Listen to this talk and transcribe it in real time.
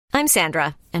I'm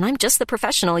Sandra, and I'm just the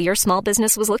professional your small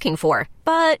business was looking for.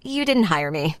 But you didn't hire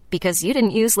me because you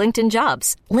didn't use LinkedIn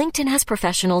Jobs. LinkedIn has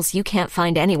professionals you can't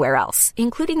find anywhere else,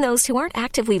 including those who aren't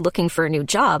actively looking for a new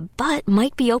job, but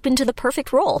might be open to the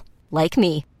perfect role, like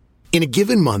me. In a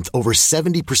given month, over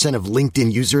 70% of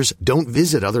LinkedIn users don't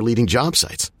visit other leading job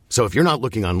sites. So if you're not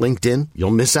looking on LinkedIn,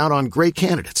 you'll miss out on great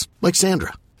candidates like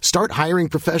Sandra. Start hiring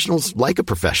professionals like a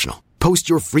professional. Post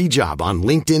your free job on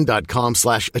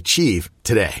linkedin.com/achieve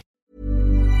today.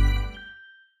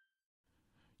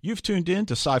 You've tuned in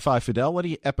to Sci-Fi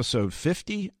Fidelity, Episode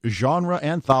 50, Genre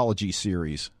Anthology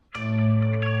Series.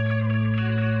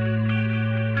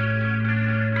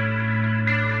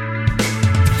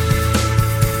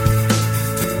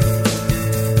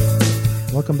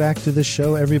 Welcome back to the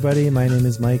show, everybody. My name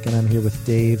is Mike, and I'm here with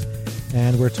Dave,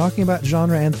 and we're talking about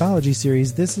Genre Anthology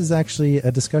Series. This is actually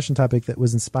a discussion topic that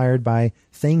was inspired by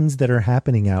things that are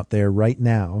happening out there right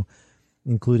now,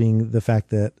 including the fact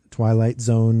that Twilight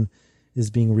Zone is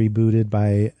being rebooted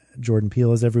by Jordan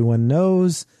Peele, as everyone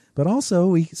knows, but also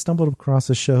we stumbled across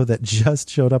a show that just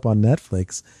showed up on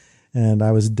Netflix, and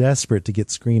I was desperate to get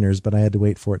screeners, but I had to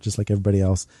wait for it just like everybody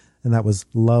else, and that was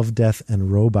Love, Death,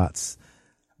 and Robots.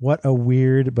 What a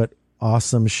weird but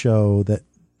awesome show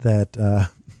that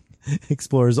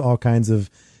explores all kinds of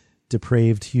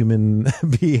depraved human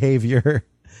behavior,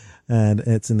 and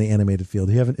it's in the animated field.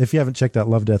 If you haven't checked out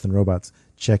Love, Death, and Robots,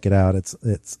 check it out.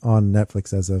 It's on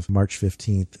Netflix as of March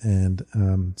 15th,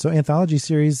 and so anthology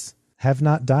series have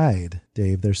not died,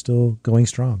 Dave. They're still going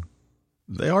strong.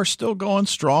 They are still going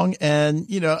strong, and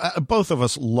both of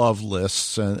us love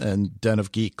lists, and Den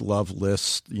of Geek love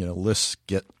lists. Lists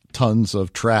get tons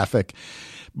of traffic.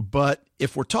 But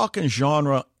if we're talking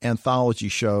genre anthology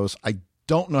shows, I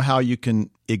don't know how you can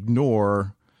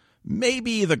ignore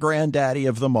maybe the granddaddy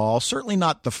of them all. Certainly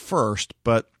not the first,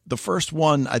 but the first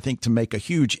one, I think, to make a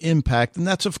huge impact. And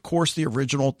that's, of course, the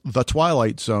original The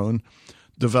Twilight Zone,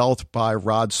 developed by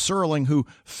Rod Serling, who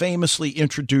famously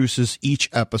introduces each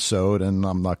episode. And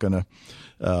I'm not going to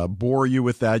bore you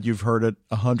with that. You've heard it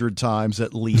 100 times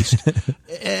at least.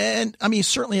 And I mean,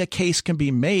 certainly a case can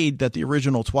be made that the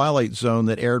original Twilight Zone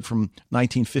that aired from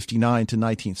 1959 to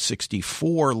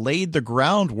 1964 laid the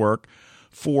groundwork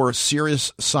for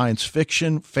serious science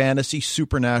fiction, fantasy,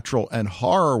 supernatural, and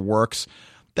horror works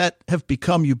that have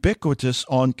become ubiquitous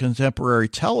on contemporary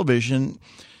television.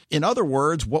 In other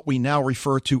words, what we now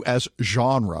refer to as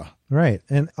genre. Right.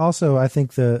 And also, I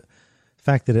think the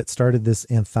fact that it started this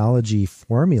anthology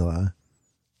formula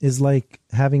is like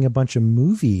having a bunch of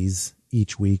movies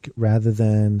each week rather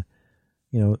than,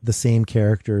 the same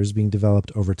characters being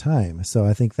developed over time. So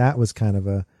I think that was kind of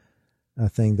a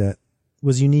thing that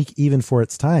was unique even for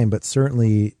its time, but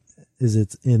certainly is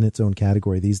in its own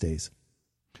category these days.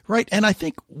 Right. And I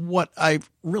think what I've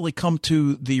really come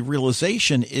to the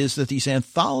realization is that these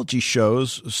anthology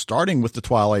shows, starting with The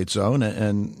Twilight Zone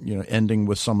and ending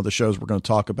with some of the shows we're going to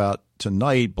talk about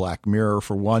tonight, Black Mirror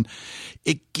for one,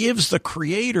 it gives the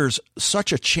creators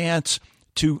such a chance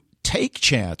to take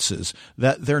chances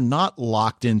that they're not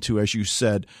locked into, as you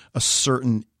said, a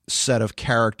certain set of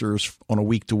characters on a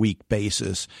week-to-week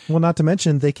basis. Well, not to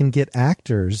mention they can get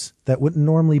actors that wouldn't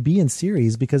normally be in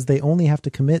series because they only have to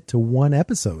commit to one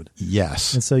episode.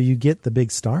 Yes. And so you get the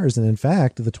big stars. And in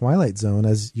fact, The Twilight Zone,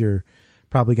 as you're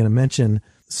probably going to mention,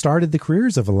 started the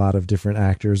careers of a lot of different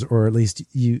actors, or at least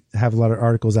you have a lot of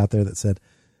articles out there that said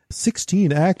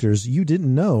 16 actors you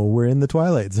didn't know were in The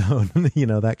Twilight Zone,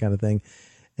 that kind of thing.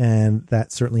 And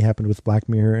that certainly happened with Black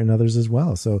Mirror and others as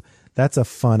well. So that's a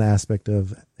fun aspect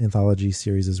of anthology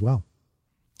series as well.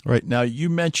 Right. Now, you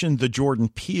mentioned the Jordan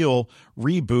Peele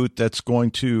reboot that's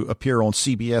going to appear on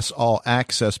CBS All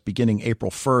Access beginning April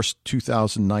 1st,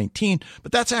 2019.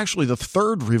 But that's actually the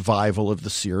third revival of the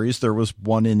series. There was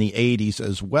one in the 80s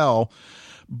as well.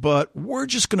 But we're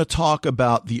just going to talk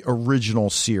about the original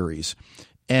series.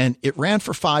 And it ran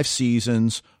for 5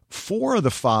 seasons. 4 of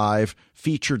the 5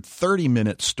 featured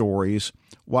 30-minute stories,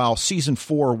 while season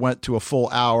 4 went to a full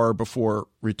hour before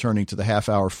returning to the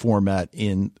half-hour format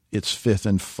in its 5th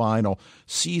and final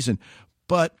season.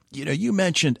 But, you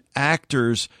mentioned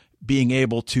actors being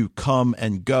able to come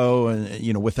and go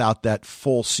and, without that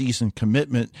full season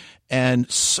commitment.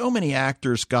 And so many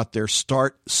actors got their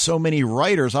start. So many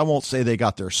writers, I won't say they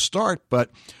got their start,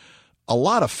 but a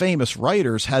lot of famous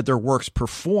writers had their works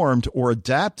performed or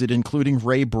adapted, including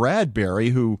Ray Bradbury,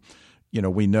 who,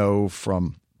 we know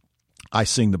from I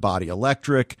Sing the Body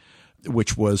Electric,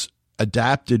 which was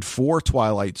adapted for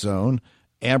Twilight Zone,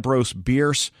 Ambrose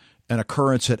Bierce, An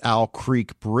Occurrence at Owl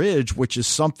Creek Bridge, which is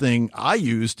something I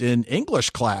used in English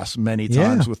class many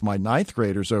times with my 9th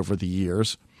graders over the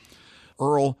years.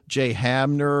 Earl J.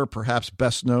 Hamner, perhaps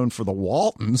best known for The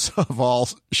Waltons of all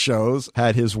shows,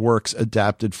 had his works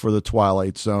adapted for The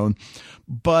Twilight Zone.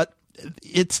 But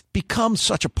it's become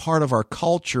such a part of our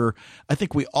culture. I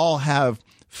think we all have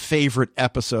favorite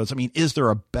episodes. I mean, is there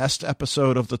a best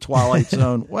episode of The Twilight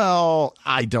Zone? Well,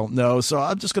 I don't know. So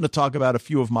I'm just going to talk about a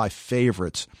few of my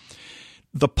favorites.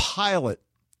 The pilot,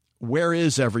 Where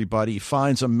Is Everybody?,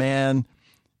 finds a man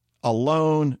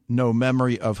alone, no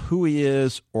memory of who he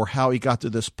is or how he got to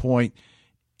this point.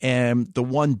 And the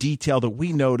one detail that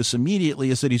we notice immediately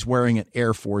is that he's wearing an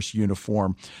Air Force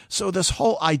uniform. So this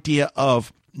whole idea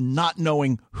of not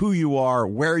knowing who you are,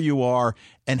 where you are,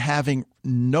 and having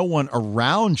no one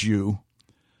around you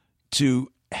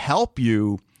to help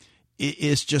you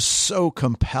is just so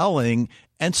compelling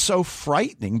and so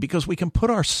frightening, because we can put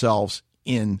ourselves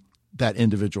in that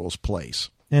individual's place.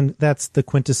 And that's the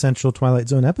quintessential Twilight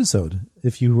Zone episode.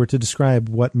 If you were to describe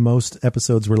what most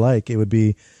episodes were like, it would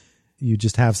be you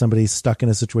just have somebody stuck in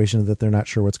a situation that they're not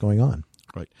sure what's going on.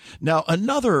 Right. Now,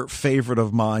 another favorite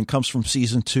of mine comes from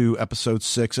season 2, episode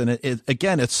 6. And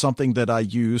again, it's something that I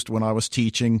used when I was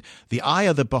teaching, The Eye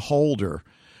of the Beholder,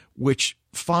 which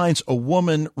finds a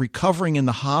woman recovering in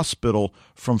the hospital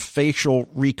from facial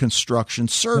reconstruction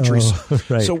surgeries.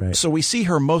 Oh, right. So we see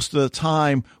her most of the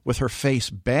time with her face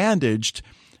bandaged.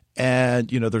 And,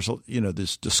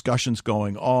 there's discussions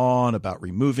going on about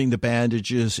removing the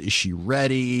bandages. Is she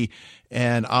ready?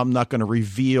 And I'm not going to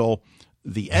reveal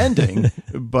the ending,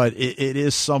 but it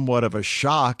is somewhat of a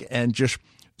shock and just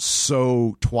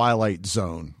so Twilight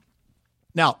Zone.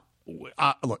 Now,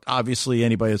 look, obviously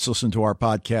anybody that's listened to our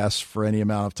podcast for any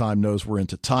amount of time knows we're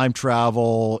into time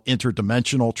travel,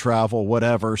 interdimensional travel,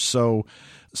 whatever. So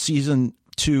season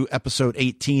 2, episode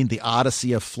 18, The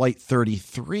Odyssey of Flight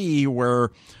 33,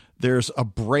 where there's a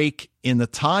break in the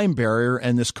time barrier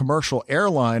and this commercial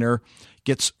airliner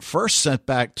gets first sent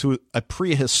back to a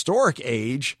prehistoric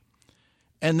age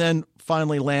and then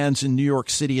finally lands in New York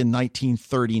City in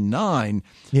 1939.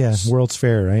 Yeah, World's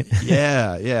Fair, right?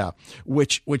 Yeah.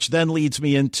 Which then leads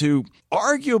me into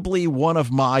arguably one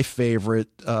of my favorite,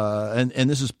 and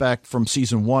this is back from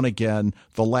season 1 again,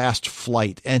 The Last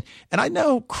Flight. And I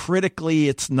know critically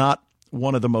it's not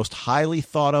one of the most highly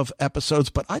thought of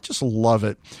episodes, but I just love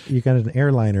it. You got an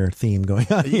airliner theme going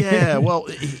on here. Yeah, well,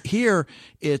 here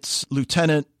it's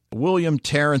Lieutenant William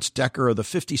Terrence Decker of the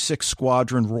 56th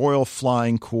Squadron Royal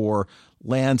Flying Corps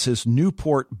lands his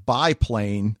Newport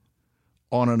biplane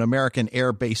on an American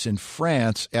air base in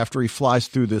France after he flies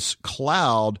through this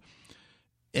cloud.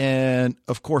 And,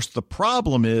 of course, the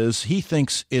problem is he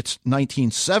thinks it's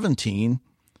 1917.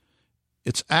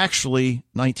 It's actually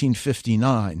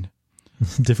 1959.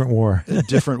 Different war.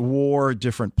 Different war,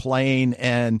 different plane.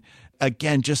 And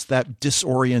again, just that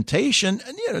disorientation,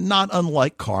 and not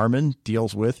unlike Carmen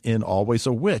deals with in Always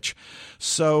a Witch.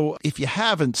 So if you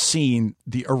haven't seen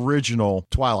the original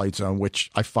Twilight Zone, which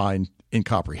I find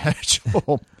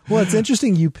incomprehensible. Well, it's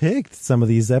interesting you picked some of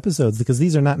these episodes, because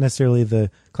these are not necessarily the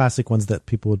classic ones that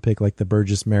people would pick, like the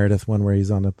Burgess Meredith one where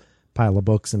he's on a pile of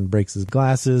books and breaks his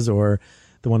glasses, or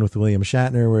the one with William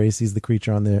Shatner where he sees the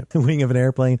creature on the wing of an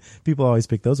airplane. People always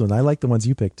pick those ones. I like the ones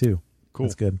you picked too. Cool.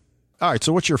 That's good. All right.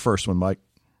 So what's your first one, Mike?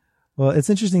 Well, it's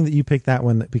interesting that you picked that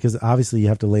one, because obviously you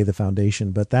have to lay the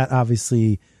foundation, but that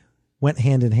obviously went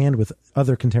hand in hand with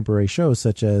other contemporary shows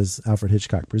such as Alfred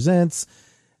Hitchcock Presents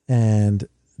and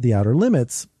The Outer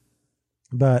Limits.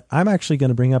 But I'm actually going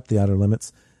to bring up The Outer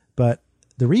Limits, but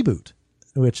the reboot,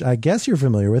 which I guess you're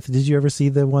familiar with. Did you ever see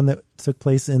the one that took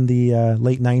place in the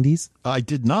late 90s? I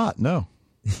did not, no.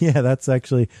 Yeah, that's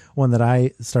actually one that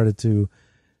I started to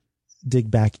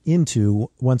dig back into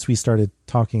once we started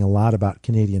talking a lot about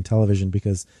Canadian television,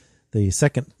 because the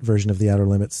second version of The Outer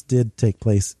Limits did take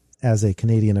place as a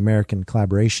Canadian-American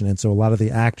collaboration. And so a lot of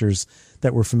the actors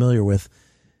that we're familiar with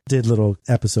did little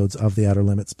episodes of The Outer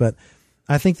Limits. But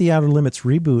I think The Outer Limits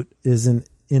reboot is an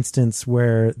instance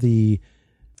where the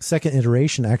second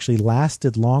iteration actually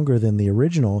lasted longer than the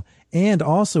original, and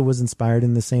also was inspired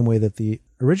in the same way that the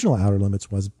original Outer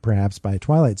Limits was, perhaps, by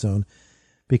Twilight Zone,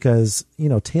 because,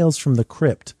 Tales from the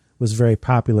Crypt was very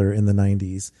popular in the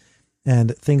 90s,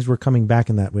 and things were coming back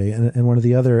in that way. And one of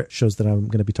the other shows that I'm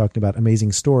going to be talking about,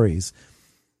 Amazing Stories,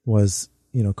 was,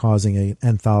 causing an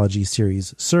anthology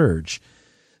series surge.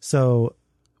 So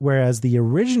whereas the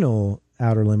original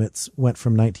Outer Limits went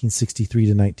from 1963 to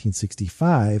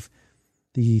 1965,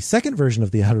 the second version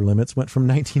of The Outer Limits went from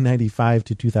 1995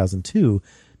 to 2002.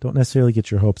 Don't necessarily get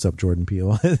your hopes up, Jordan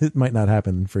Peele. It might not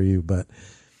happen for you, but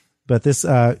this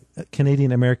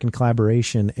Canadian-American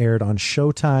collaboration aired on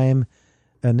Showtime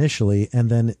initially, and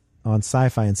then on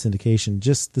Sci-Fi and syndication,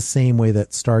 just the same way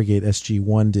that Stargate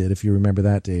SG-1 did, if you remember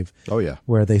that, Dave. Oh, yeah.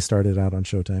 Where they started out on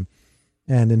Showtime.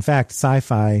 And in fact,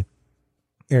 Sci-Fi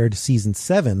aired season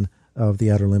 7 of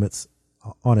The Outer Limits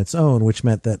on its own, which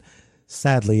meant that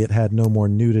sadly it had no more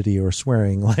nudity or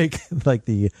swearing like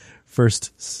the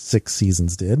first 6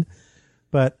 seasons did.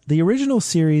 But the original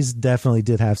series definitely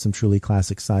did have some truly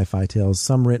classic sci-fi tales,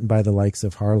 some written by the likes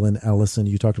of Harlan Ellison.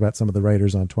 You talked about some of the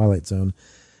writers on Twilight Zone,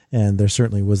 and there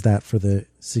certainly was that for the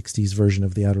 60s version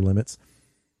of The Outer Limits.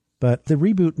 But the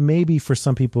reboot maybe for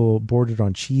some people bordered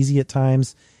on cheesy at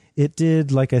times. It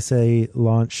did, like I say,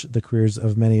 launch the careers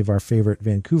of many of our favorite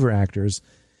Vancouver actors,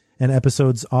 and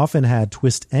episodes often had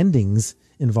twist endings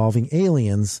involving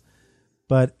aliens,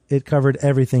 but it covered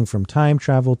everything from time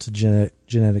travel to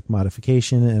genetic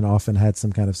modification, and often had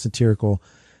some kind of satirical,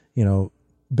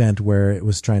 bent where it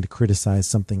was trying to criticize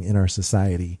something in our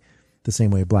society, the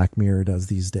same way Black Mirror does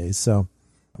these days. So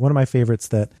one of my favorites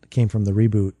that came from the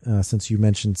reboot, since you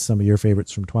mentioned some of your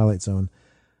favorites from Twilight Zone,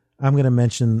 I'm going to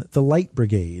mention The Light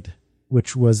Brigade,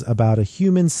 which was about a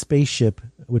human spaceship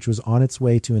which was on its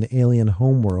way to an alien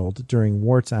homeworld during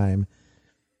wartime,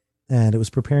 and it was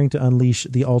preparing to unleash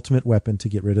the ultimate weapon to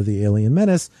get rid of the alien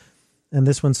menace. And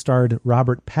this one starred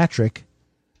Robert Patrick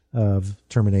of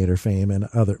Terminator fame and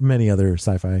many other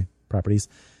sci-fi properties.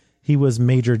 He was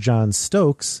Major John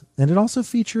Stokes, and it also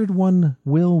featured one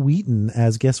Will Wheaton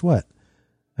as, guess what?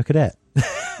 A cadet.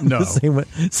 No. Same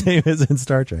as in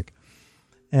Star Trek.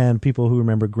 And people who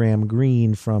remember Graham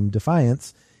Greene from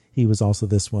Defiance, he was also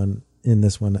in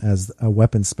this one as a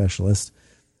weapons specialist.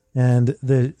 And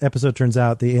the episode turns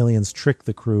out the aliens trick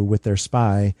the crew with their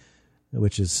spy,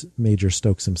 which is Major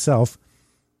Stokes himself,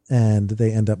 and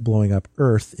they end up blowing up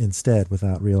Earth instead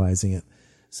without realizing it.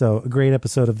 So a great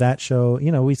episode of that show.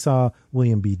 We saw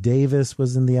William B. Davis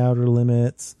was in The Outer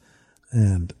Limits,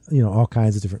 and, all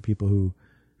kinds of different people who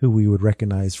we would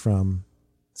recognize from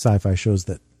sci-fi shows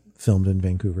that filmed in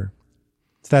Vancouver.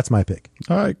 So that's my pick.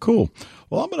 All right, cool.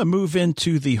 Well, I'm going to move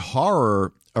into the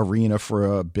horror arena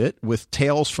for a bit with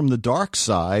Tales from the Dark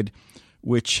Side,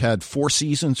 which had 4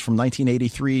 seasons from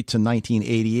 1983 to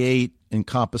 1988,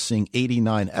 encompassing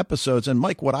 89 episodes. And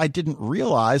Mike, what I didn't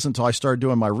realize until I started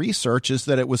doing my research is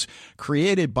that it was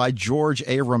created by George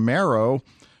A. Romero,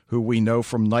 who we know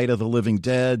from Night of the Living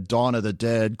Dead, Dawn of the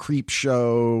Dead,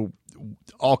 Creepshow,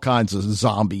 all kinds of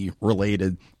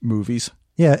zombie-related movies.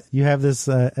 Yeah, you have this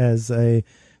as a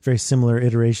very similar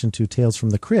iteration to Tales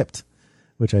from the Crypt,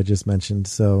 which I just mentioned,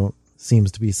 so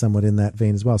seems to be somewhat in that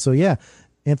vein as well. So yeah,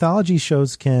 anthology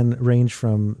shows can range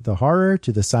from the horror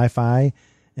to the sci-fi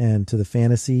and to the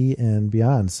fantasy and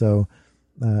beyond. So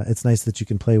it's nice that you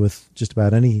can play with just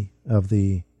about any of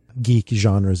the geek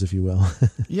genres, if you will.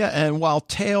 Yeah, and while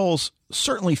Tales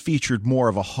certainly featured more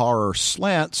of a horror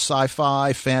slant,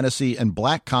 sci-fi, fantasy, and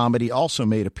black comedy also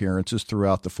made appearances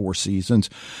throughout the 4 seasons.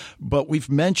 But we've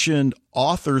mentioned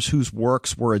authors whose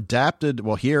works were adapted.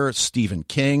 Well, here, Stephen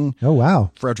King. Oh,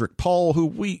 wow. Frederik Pohl, who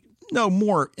we know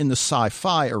more in the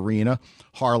sci-fi arena.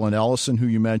 Harlan Ellison, who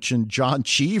you mentioned. John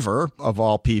Cheever, of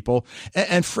all people.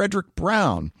 And Fredric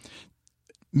Brown.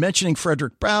 Mentioning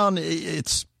Fredric Brown,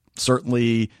 it's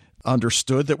certainly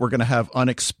understood that we're going to have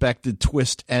unexpected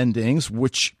twist endings,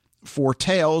 which for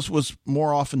Tales was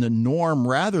more often the norm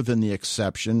rather than the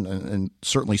exception, and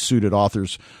certainly suited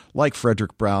authors like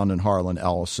Fredric Brown and Harlan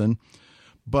Ellison.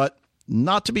 But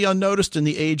not to be unnoticed in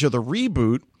the age of the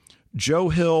reboot, Joe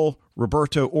Hill,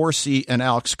 Roberto Orci, and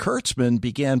Alex Kurtzman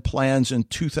began plans in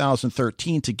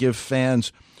 2013 to give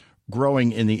fans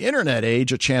growing in the internet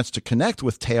age a chance to connect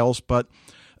with Tales, but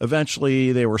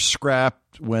eventually they were scrapped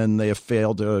when they have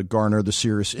failed to garner the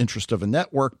serious interest of a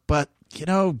network. But,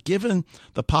 given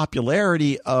the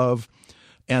popularity of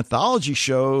anthology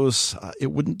shows, it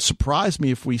wouldn't surprise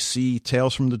me if we see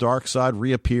Tales from the Dark Side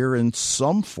reappear in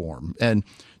some form. And,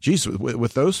 geez,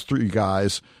 with those 3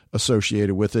 guys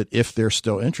associated with it, if they're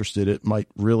still interested, it might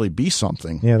really be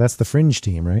something. Yeah, that's the Fringe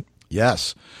team, right?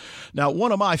 Yes. Now,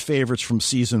 one of my favorites from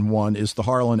season 1 is the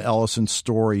Harlan Ellison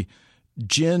story,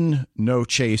 Djinn No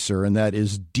Chaser, and that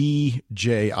is D-J-I-N-N,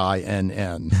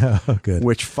 oh, good.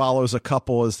 Which follows a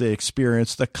couple as they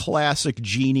experience the classic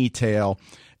genie tale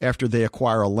after they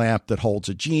acquire a lamp that holds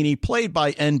a genie, played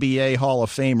by NBA Hall of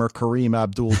Famer Kareem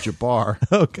Abdul-Jabbar.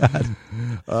 Oh, God.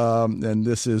 And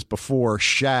this is before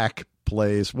Shaq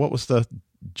plays. What was the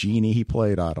genie he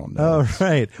played? I don't know. Oh,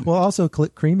 right. Well, also,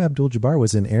 Kareem Abdul-Jabbar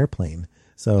was in Airplane,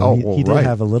 so he did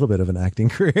have a little bit of an acting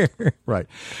career. Right.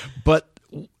 But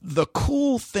the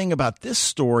cool thing about this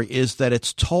story is that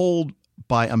it's told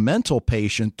by a mental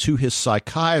patient to his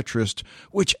psychiatrist,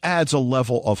 which adds a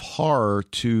level of horror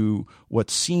to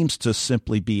what seems to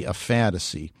simply be a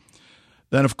fantasy.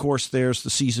 Then, of course, there's the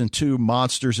season 2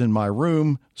 Monsters in My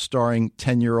Room, starring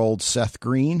 10-year-old Seth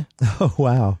Green. Oh,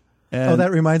 wow. And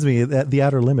that reminds me that The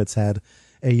Outer Limits had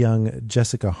a young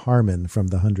Jessica Harmon from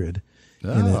The 100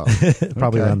 in it.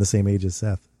 Probably around the same age as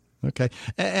Seth. Okay.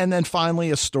 And then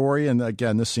finally, a story, and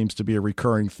again, this seems to be a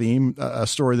recurring theme, a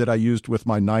story that I used with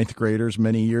my 9th graders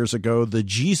many years ago, The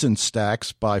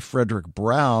Jeezenstacks by Frederick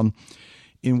Brown,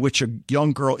 in which a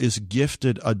young girl is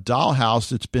gifted a dollhouse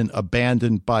that's been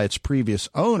abandoned by its previous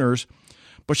owners,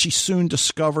 but she soon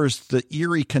discovers the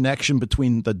eerie connection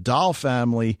between the doll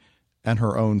family and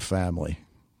her own family.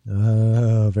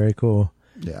 Oh, very cool.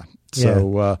 Yeah.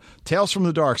 So, Tales from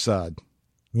the Dark Side.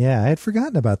 Yeah, I had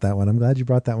forgotten about that one. I'm glad you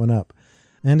brought that one up.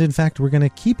 And in fact, we're going to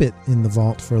keep it in the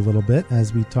vault for a little bit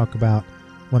as we talk about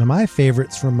one of my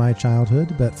favorites from my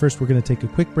childhood. But first, we're going to take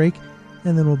a quick break,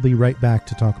 and then we'll be right back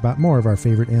to talk about more of our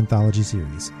favorite anthology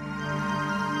series.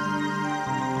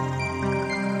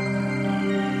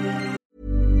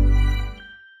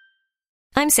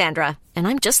 I'm Sandra, and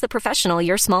I'm just the professional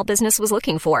your small business was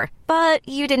looking for. But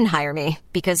you didn't hire me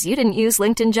because you didn't use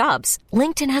LinkedIn Jobs.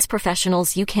 LinkedIn has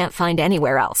professionals you can't find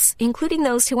anywhere else, including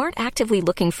those who aren't actively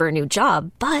looking for a new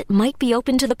job, but might be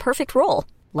open to the perfect role,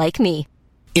 like me.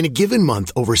 In a given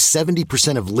month, over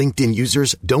 70% of LinkedIn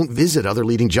users don't visit other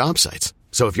leading job sites.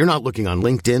 So if you're not looking on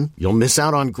LinkedIn, you'll miss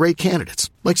out on great candidates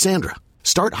like Sandra.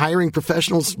 Start hiring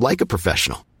professionals like a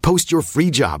professional. Post your free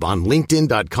job on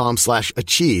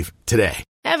linkedin.com/achieve today.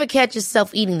 Ever catch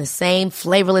yourself eating the same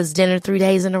flavorless dinner 3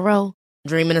 days in a row?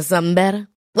 Dreaming of something better?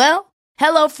 Well,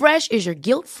 HelloFresh is your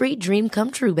guilt-free dream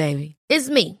come true, baby. It's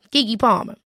me, Keke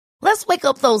Palmer. Let's wake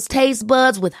up those taste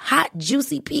buds with hot,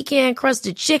 juicy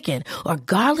pecan-crusted chicken or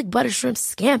garlic butter shrimp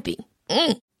scampi.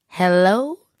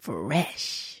 Hello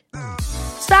Fresh.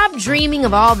 Stop dreaming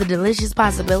of all the delicious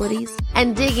possibilities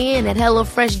and dig in at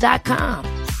HelloFresh.com.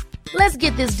 Let's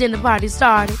get this dinner party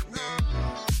started.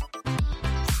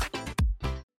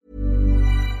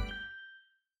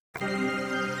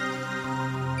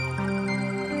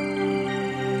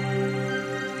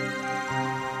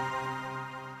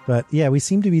 But yeah, we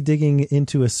seem to be digging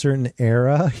into a certain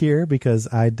era here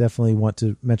because I definitely want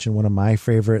to mention one of my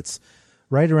favorites.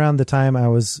 Right around the time I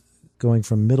was going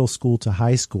from middle school to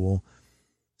high school,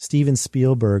 Steven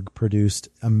Spielberg produced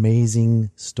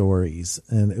Amazing Stories,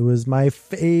 and it was my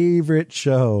favorite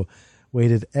show.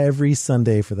 Waited every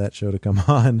Sunday for that show to come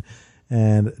on,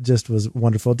 and just was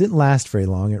wonderful. It didn't last very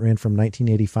long. It ran from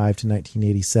 1985 to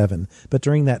 1987, but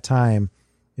during that time,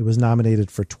 it was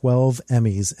nominated for 12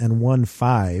 Emmys and won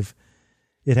 5.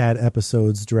 It had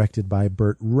episodes directed by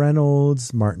Burt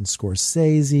Reynolds, Martin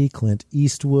Scorsese, Clint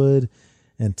Eastwood,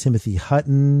 and Timothy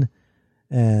Hutton.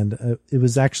 And it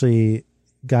was actually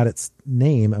got its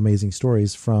name, Amazing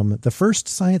Stories, from the first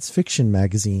science fiction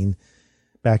magazine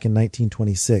back in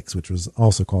 1926, which was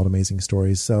also called Amazing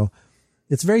Stories. So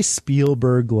it's very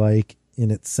Spielberg-like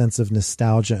in its sense of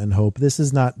nostalgia and hope. This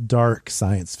is not dark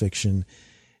science fiction.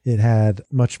 It had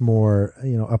much more,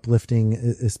 uplifting,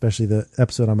 especially the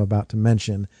episode I'm about to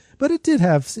mention. But it did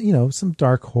have, some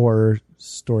dark horror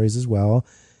stories as well.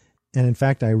 And in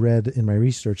fact, I read in my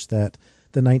research that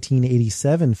the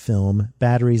 1987 film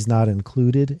Batteries Not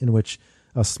Included, in which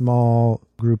a small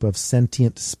group of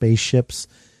sentient spaceships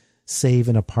save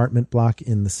an apartment block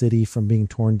in the city from being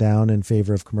torn down in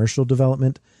favor of commercial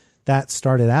development, that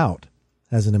started out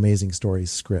as an Amazing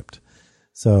Stories script.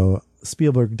 So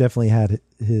Spielberg definitely had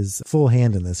his full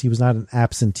hand in this. He was not an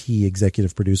absentee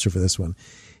executive producer for this one.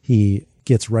 He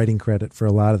gets writing credit for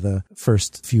a lot of the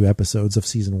first few episodes of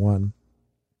season 1.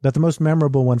 But the most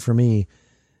memorable one for me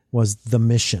was The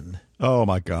Mission. Oh,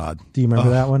 my God. Do you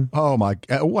remember that one? Oh, my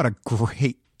God. What a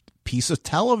great piece of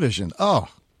television. Oh.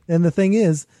 And the thing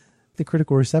is, the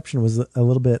critical reception was a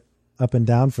little bit up and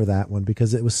down for that one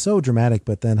because it was so dramatic,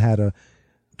 but then had a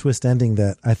twist ending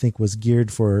that I think was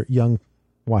geared for young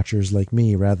watchers like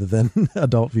me rather than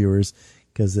adult viewers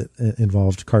because it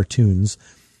involved cartoons,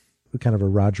 kind of a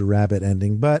Roger Rabbit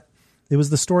ending. But it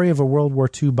was the story of a World War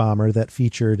II bomber that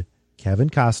featured Kevin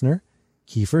Costner,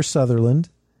 Kiefer Sutherland,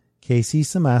 Casey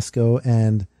Siemaszko,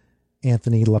 and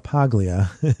Anthony LaPaglia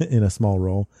in a small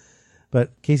role.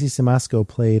 But Casey Siemaszko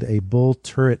played a bull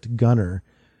turret gunner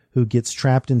who gets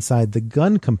trapped inside the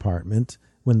gun compartment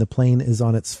when the plane is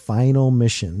on its final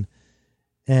mission.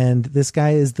 And this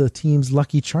guy is the team's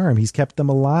lucky charm. He's kept them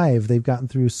alive. They've gotten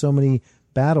through so many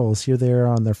battles. Here they are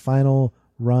on their final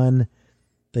run.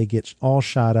 They get all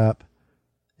shot up,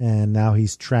 and now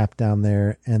he's trapped down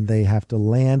there, and they have to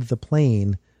land the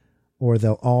plane or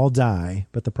they'll all die.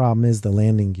 But the problem is the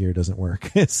landing gear doesn't work.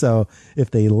 So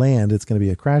if they land, it's going to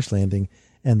be a crash landing,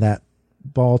 and that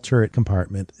ball turret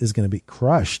compartment is going to be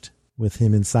crushed with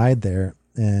him inside there.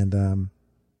 And,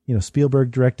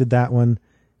 Spielberg directed that one.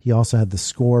 He also had the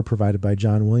score provided by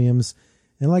John Williams.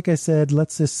 And like I said,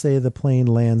 let's just say the plane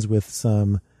lands with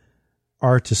some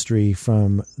artistry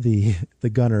from the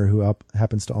gunner, who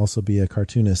happens to also be a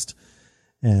cartoonist.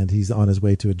 And he's on his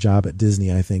way to a job at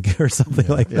Disney, I think, or something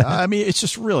like that. I mean, it's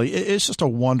just a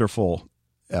wonderful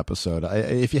episode.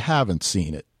 If you haven't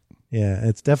seen it. Yeah,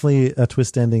 it's definitely a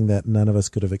twist ending that none of us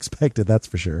could have expected, that's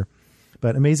for sure.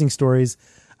 But amazing stories.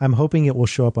 I'm hoping it will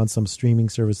show up on some streaming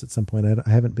service at some point. I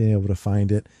haven't been able to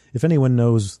find it. If anyone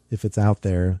knows if it's out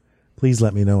there, please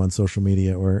let me know on social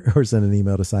media or send an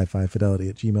email to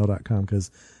sci-fifidelity@gmail.com,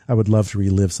 because I would love to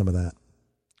relive some of that.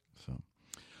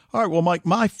 All right, well, Mike,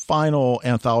 my final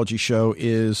anthology show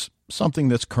is something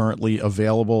that's currently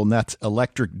available, and that's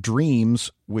Electric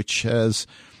Dreams, which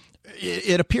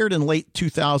it appeared in late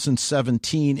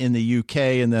 2017 in the UK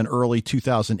and then early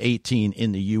 2018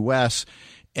 in the US.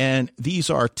 And these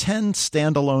are 10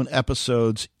 standalone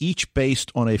episodes, each based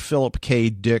on a Philip K.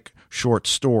 Dick short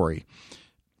story.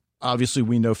 Obviously,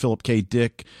 we know Philip K.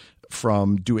 Dick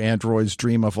from Do Androids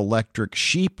Dream of Electric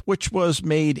Sheep, which was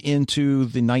made into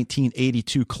the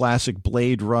 1982 classic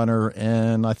Blade Runner,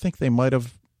 and I think they might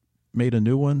have made a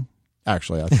new one.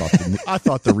 Actually, I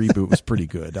thought the reboot was pretty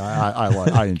good.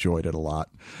 I enjoyed it a lot.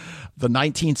 The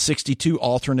 1962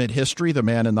 alternate history, The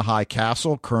Man in the High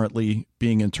Castle, currently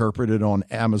being interpreted on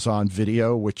Amazon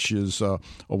Video, which is a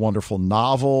wonderful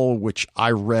novel, which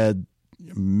I read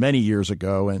many years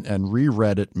ago and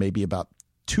reread it maybe about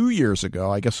 2 years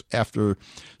ago, I guess after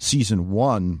season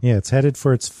 1. Yeah, it's headed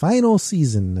for its final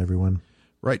season, everyone.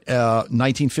 Right.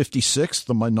 1956,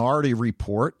 The Minority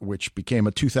Report, which became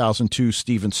a 2002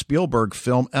 Steven Spielberg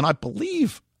film, and I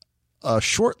believe a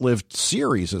short-lived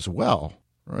series as well,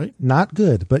 right? Not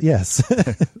good, but yes.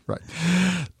 Right.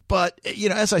 But,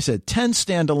 as I said, 10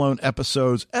 standalone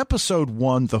episodes. Episode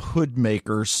 1, The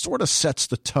Hoodmaker, sort of sets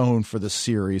the tone for the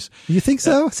series. You think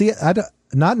so? See,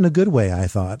 not in a good way, I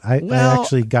thought. I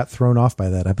actually got thrown off by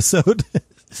that episode.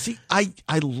 See, I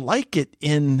like it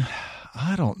in...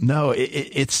 I don't know.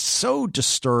 It's so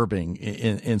disturbing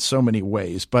in so many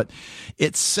ways, but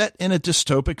it's set in a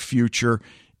dystopic future,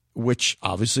 which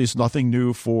obviously is nothing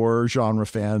new for genre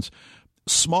fans.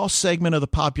 Small segment of the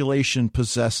population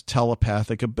possess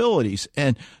telepathic abilities,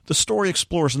 and the story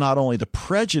explores not only the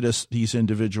prejudice these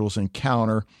individuals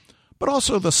encounter, but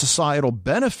also the societal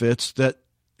benefits that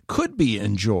could be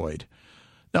enjoyed.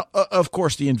 Now, of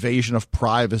course, the invasion of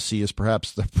privacy is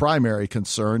perhaps the primary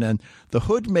concern, and the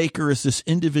Hoodmaker is this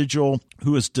individual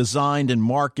who has designed and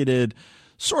marketed,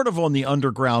 sort of on the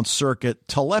underground circuit,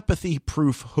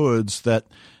 telepathy-proof hoods that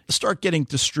start getting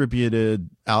distributed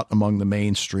out among the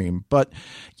mainstream. But,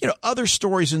 other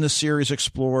stories in the series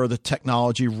explore the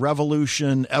technology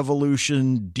revolution,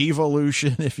 evolution,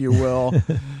 devolution, if you will,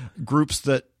 groups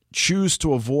that choose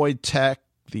to avoid tech,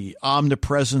 the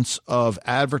omnipresence of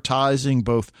advertising,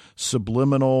 both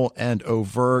subliminal and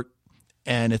overt,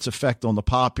 and its effect on the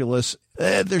populace.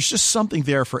 There's just something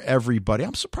there for everybody.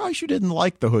 I'm surprised you didn't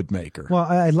like The Hoodmaker. Well,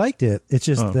 I liked it. It's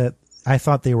just that I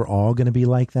thought they were all going to be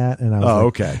like that. And I was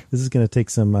okay. This is going to take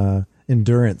some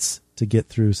endurance to get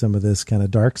through some of this kind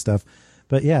of dark stuff.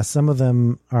 But yeah, some of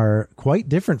them are quite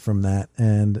different from that.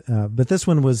 And but this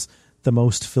one was the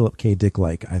most Philip K.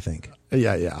 Dick-like, I think.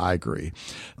 Yeah, I agree.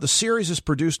 The series is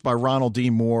produced by Ronald D.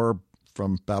 Moore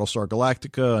from Battlestar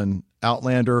Galactica and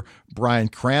Outlander, Bryan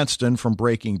Cranston from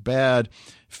Breaking Bad,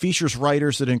 features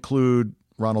writers that include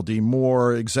Ronald D.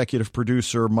 Moore, executive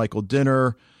producer Michael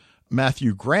Dinner,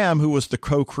 Matthew Graham, who was the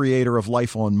co-creator of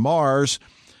Life on Mars,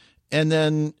 and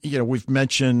then, we've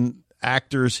mentioned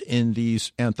actors in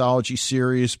these anthology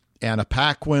series, Anna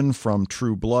Paquin from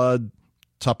True Blood,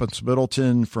 Tuppence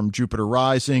Middleton from Jupiter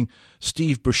Rising,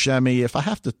 Steve Buscemi. If I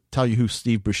have to tell you who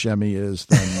Steve Buscemi is,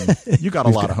 then you got a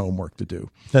lot of homework to do.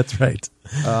 That's right.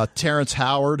 Terrence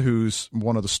Howard, who's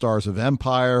one of the stars of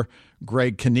Empire,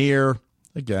 Greg Kinnear.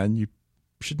 Again, you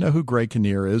should know who Greg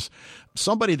Kinnear is.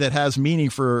 Somebody that has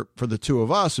meaning for the two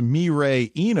of us, Mireille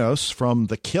Enos from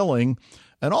The Killing,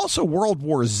 and also World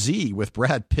War Z with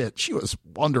Brad Pitt. She was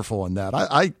wonderful in that.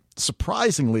 I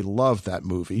surprisingly loved that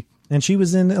movie. And she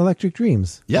was in Electric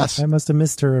Dreams. Yes. I must have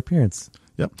missed her appearance.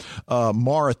 Yep.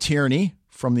 Maura Tierney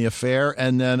from The Affair.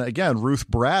 And then, again, Ruth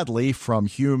Bradley from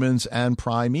Humans and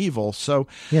Primeval. So,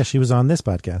 yeah, she was on this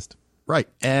podcast. Right.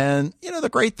 And, the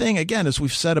great thing, again, as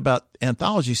we've said about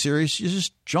anthology series, you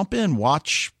just jump in,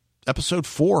 watch episode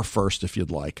 4 first if you'd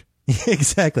like.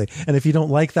 Exactly. And if you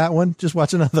don't like that one, just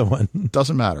watch another one.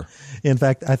 Doesn't matter. In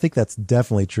fact, I think that's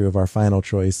definitely true of our final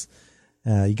choice.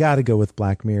 You got to go with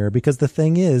Black Mirror, because the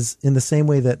thing is, in the same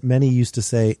way that many used to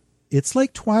say, it's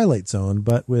like Twilight Zone,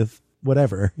 but with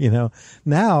whatever,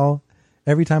 Now,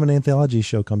 every time an anthology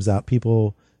show comes out,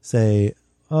 people say,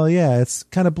 oh yeah, it's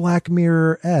kind of Black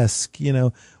Mirror-esque.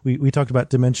 We talked about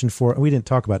Dimension 4. We didn't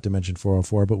talk about Dimension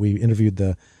 404, but we interviewed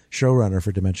the showrunner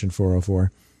for Dimension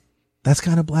 404. That's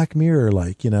kind of Black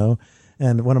Mirror-like,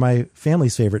 And one of my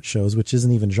family's favorite shows, which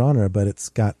isn't even genre, but it's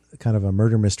got kind of a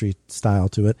murder mystery style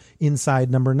to it, Inside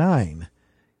Number 9,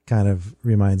 kind of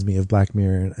reminds me of Black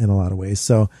Mirror in a lot of ways.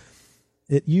 So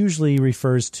it usually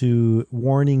refers to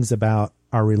warnings about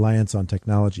our reliance on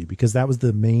technology, because that was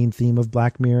the main theme of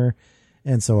Black Mirror.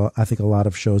 And so I think a lot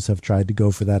of shows have tried to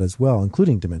go for that as well,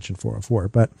 including Dimension 404.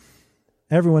 But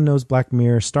everyone knows Black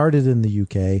Mirror started in the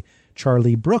UK.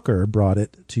 Charlie Brooker brought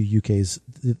it to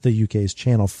the UK's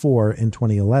Channel 4 in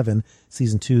 2011.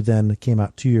 Season 2 then came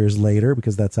out 2 years later,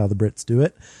 because that's how the Brits do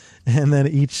it. And then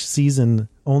each season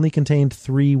only contained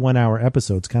 3 one-hour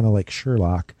episodes, kind of like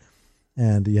Sherlock.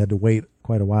 And you had to wait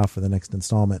quite a while for the next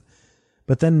installment.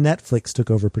 But then Netflix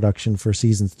took over production for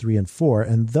seasons 3 and 4,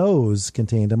 and those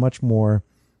contained a much more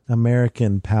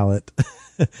American palette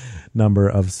number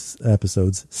of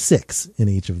episodes, 6 in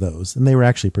each of those. And they were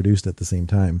actually produced at the same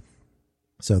time.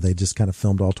 So they just kind of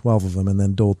filmed all 12 of them and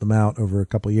then doled them out over a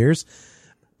couple years.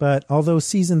 But although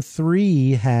season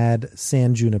 3 had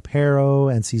San Junipero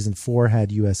and season 4 had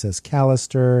USS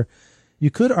Callister, you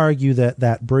could argue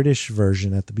that British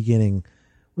version at the beginning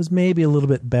was maybe a little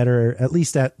bit better, at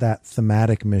least at that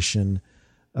thematic mission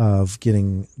of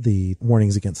getting the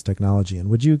warnings against technology. And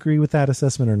would you agree with that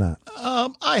assessment or not?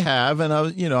 I have, and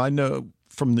I know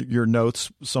from your notes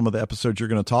some of the episodes you're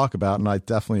going to talk about, and I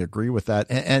definitely agree with that.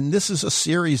 And this is a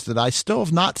series that I still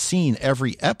have not seen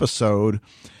every episode,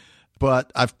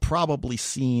 but I've probably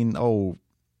seen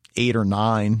 8 or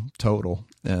 9 total.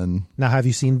 And now, have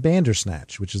you seen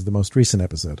Bandersnatch, which is the most recent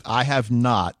episode? I have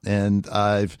not, and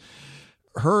I've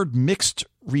heard mixed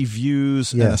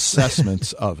reviews and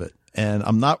assessments of it, and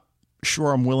I'm not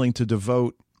sure I'm willing to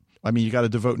devote. I mean, you got to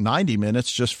devote 90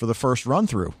 minutes just for the first run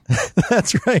through.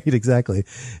 That's right. Exactly.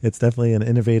 It's definitely an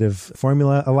innovative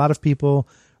formula. A lot of people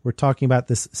were talking about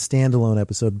this standalone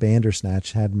episode.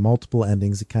 Bandersnatch had multiple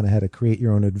endings. It kind of had a create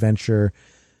your own adventure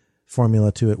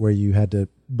formula to it, where you had to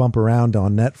bump around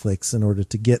on Netflix in order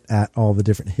to get at all the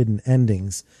different hidden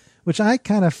endings, which I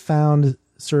kind of found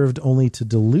served only to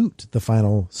dilute the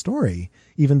final story,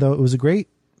 even though it was a great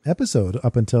episode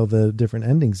up until the different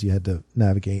endings you had to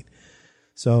navigate.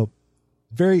 So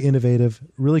very innovative,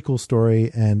 really cool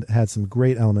story, and had some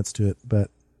great elements to it, but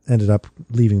ended up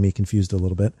leaving me confused a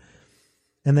little bit.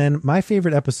 And then my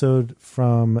favorite episode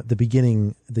from the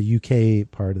beginning, the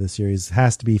UK part of the series,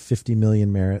 has to be 50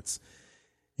 Million Merits,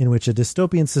 in which a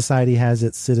dystopian society has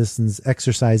its citizens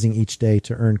exercising each day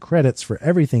to earn credits for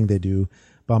everything they do,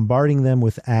 bombarding them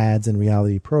with ads and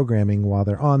reality programming while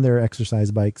they're on their exercise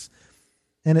bikes.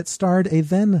 And it starred a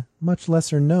then much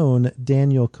lesser known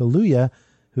Daniel Kaluuya,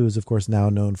 who is of course now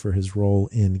known for his role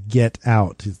in Get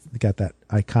Out. He's got that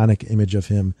iconic image of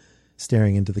him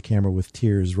staring into the camera with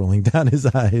tears rolling down his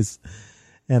eyes.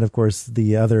 And of course,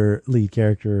 the other lead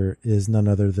character is none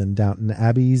other than Downton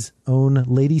Abbey's own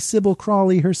Lady Sybil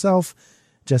Crawley herself,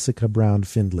 Jessica Brown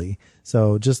Findlay.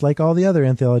 So just like all the other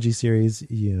anthology series,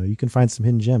 you can find some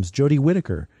hidden gems. Jodie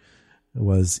Whittaker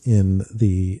was in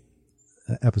the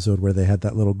episode where they had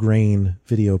that little grain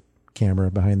video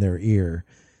camera behind their ear.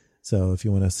 So if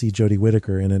you want to see Jodie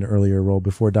Whittaker in an earlier role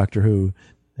before Doctor Who,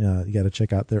 you got to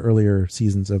check out the earlier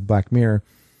seasons of Black Mirror.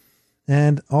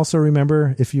 And also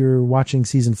remember, if you're watching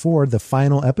season 4, the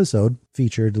final episode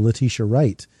featured Letitia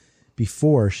Wright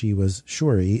before she was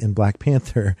Shuri in Black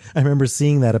Panther. I remember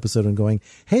seeing that episode and going,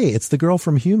 hey, it's the girl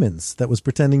from Humans that was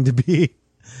pretending to be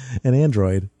an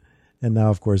android. And now,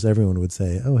 of course, everyone would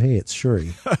say, oh, hey, it's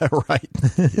Shuri. Right.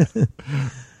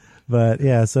 But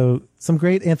yeah, so some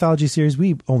great anthology series.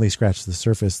 We only scratched the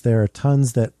surface. There are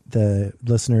tons that the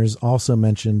listeners also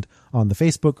mentioned on the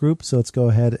Facebook group. So let's go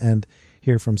ahead and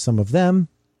hear from some of them.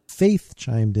 Faith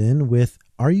chimed in with,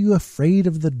 Are You Afraid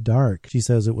of the Dark? She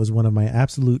says it was one of my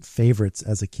absolute favorites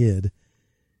as a kid.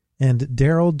 And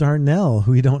Daryl Darnell,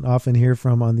 who we don't often hear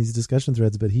from on these discussion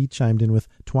threads, but he chimed in with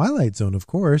Twilight Zone, of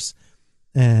course.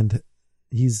 And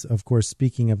he's, of course,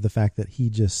 speaking of the fact that he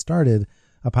just started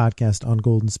a podcast on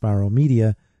Golden Spiral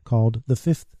Media called The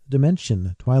Fifth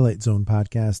Dimension Twilight Zone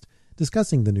Podcast,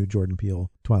 discussing the new Jordan Peele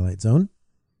Twilight Zone.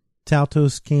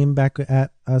 Taltos came back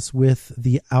at us with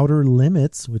The Outer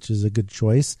Limits, which is a good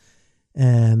choice.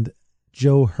 And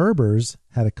Joe Herbers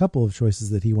had a couple of choices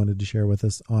that he wanted to share with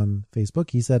us on Facebook.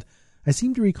 He said, I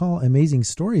seem to recall Amazing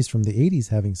Stories from the 80s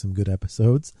having some good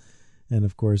episodes. And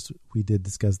of course, we did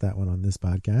discuss that one on this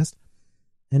podcast.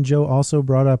 And Joe also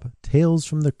brought up Tales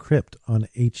from the Crypt on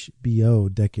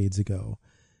HBO decades ago.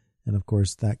 And of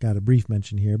course, that got a brief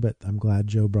mention here, but I'm glad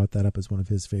Joe brought that up as one of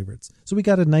his favorites. So we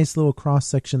got a nice little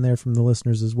cross-section there from the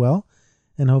listeners as well.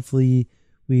 And hopefully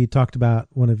we talked about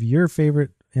one of your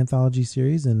favorite anthology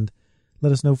series, and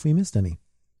let us know if we missed any.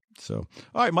 So,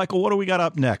 all right, Michael, what do we got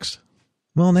up next?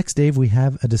 Well, next, Dave, we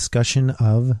have a discussion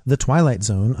of The Twilight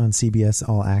Zone on CBS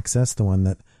All Access, the one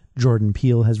that Jordan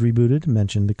Peele has rebooted,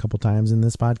 mentioned a couple times in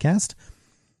this podcast.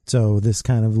 So this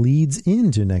kind of leads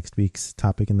into next week's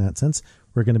topic in that sense.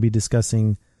 We're going to be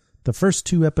discussing the first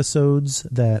 2 episodes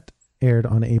that aired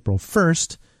on April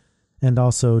 1st, and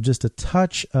also just a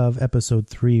touch of episode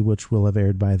 3, which will have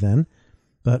aired by then.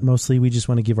 But mostly we just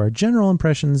want to give our general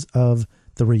impressions of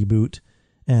the reboot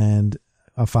and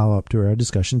a follow-up to our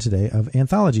discussion today of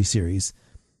anthology series.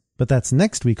 But that's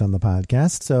next week on the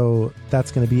podcast, so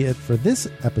that's going to be it for this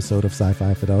episode of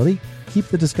Sci-Fi Fidelity. Keep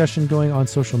the discussion going on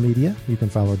social media. You can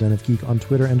follow Den of Geek on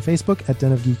Twitter and Facebook at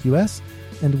Den of Geek US,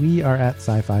 and we are at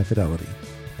Sci-Fi Fidelity.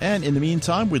 And in the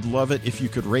meantime, we'd love it if you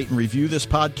could rate and review this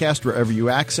podcast wherever you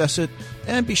access it,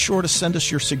 and be sure to send us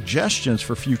your suggestions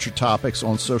for future topics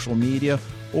on social media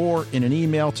or in an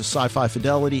email to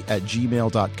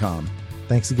sci-fifidelity@gmail.com.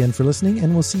 Thanks again for listening,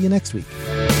 and we'll see you next week.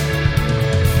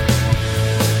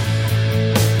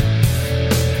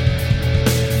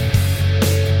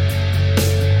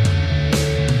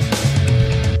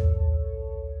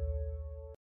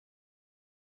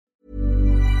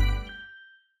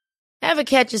 Ever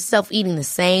catch yourself eating the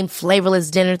same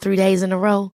flavorless dinner 3 days in a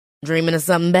row? Dreaming of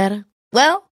something better?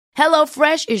 Well,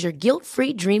 HelloFresh is your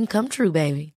guilt-free dream come true,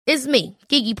 baby. It's me,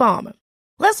 Keke Palmer.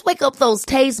 Let's wake up those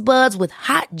taste buds with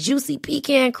hot, juicy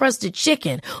pecan-crusted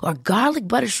chicken or garlic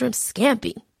butter shrimp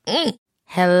scampi.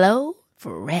 Hello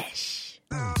Fresh.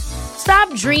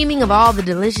 Stop dreaming of all the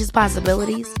delicious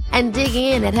possibilities and dig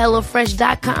in at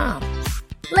HelloFresh.com.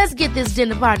 Let's get this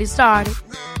dinner party started.